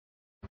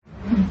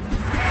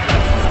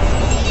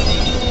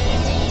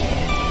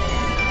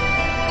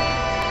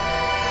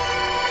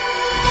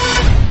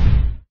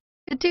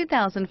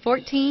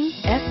2014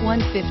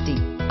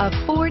 F-150.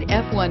 A Ford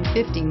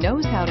F-150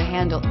 knows how to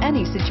handle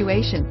any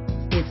situation.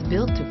 It's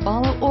built to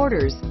follow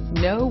orders,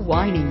 no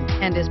whining,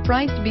 and is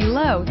priced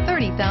below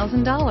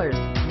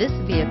 $30,000. This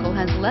vehicle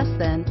has less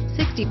than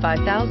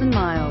 65,000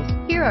 miles.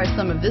 Here are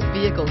some of this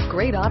vehicle's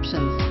great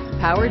options: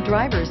 power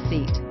driver's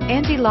seat,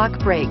 anti-lock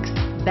brakes,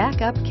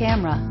 backup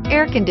camera,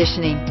 air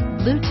conditioning,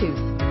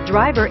 Bluetooth,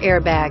 driver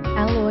airbag,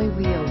 alloy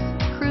wheels,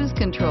 cruise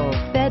control,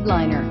 bed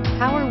liner,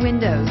 power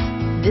windows.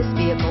 This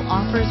vehicle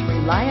offers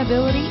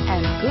reliability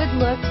and good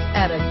looks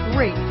at a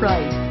great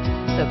price.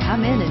 So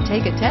come in and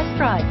take a test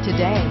drive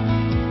today.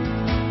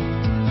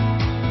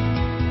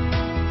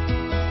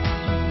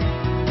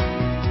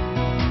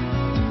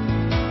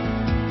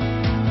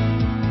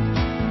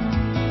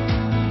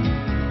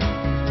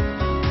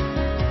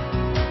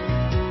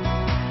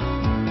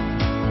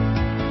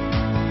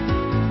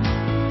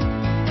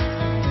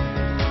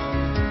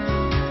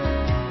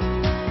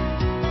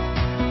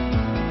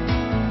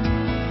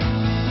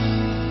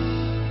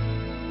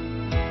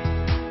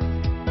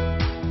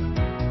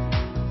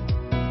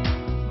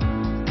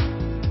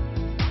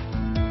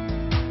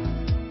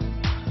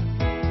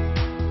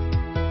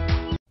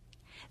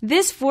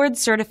 This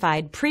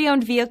Ford-certified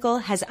pre-owned vehicle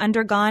has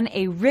undergone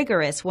a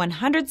rigorous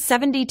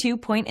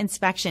 172-point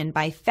inspection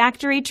by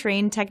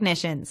factory-trained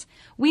technicians.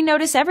 We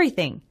notice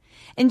everything.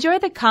 Enjoy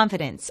the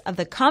confidence of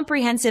the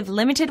comprehensive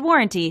limited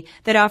warranty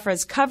that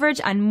offers coverage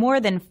on more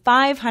than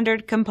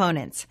 500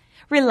 components.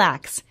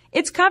 Relax,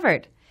 it's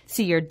covered.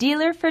 See your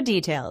dealer for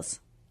details.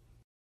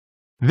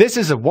 This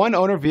is a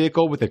one-owner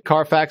vehicle with a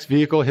Carfax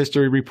Vehicle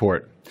History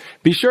Report.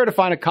 Be sure to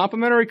find a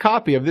complimentary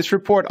copy of this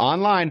report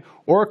online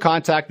or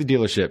contact the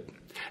dealership.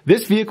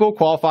 This vehicle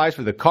qualifies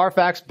for the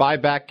Carfax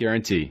Buyback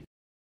Guarantee.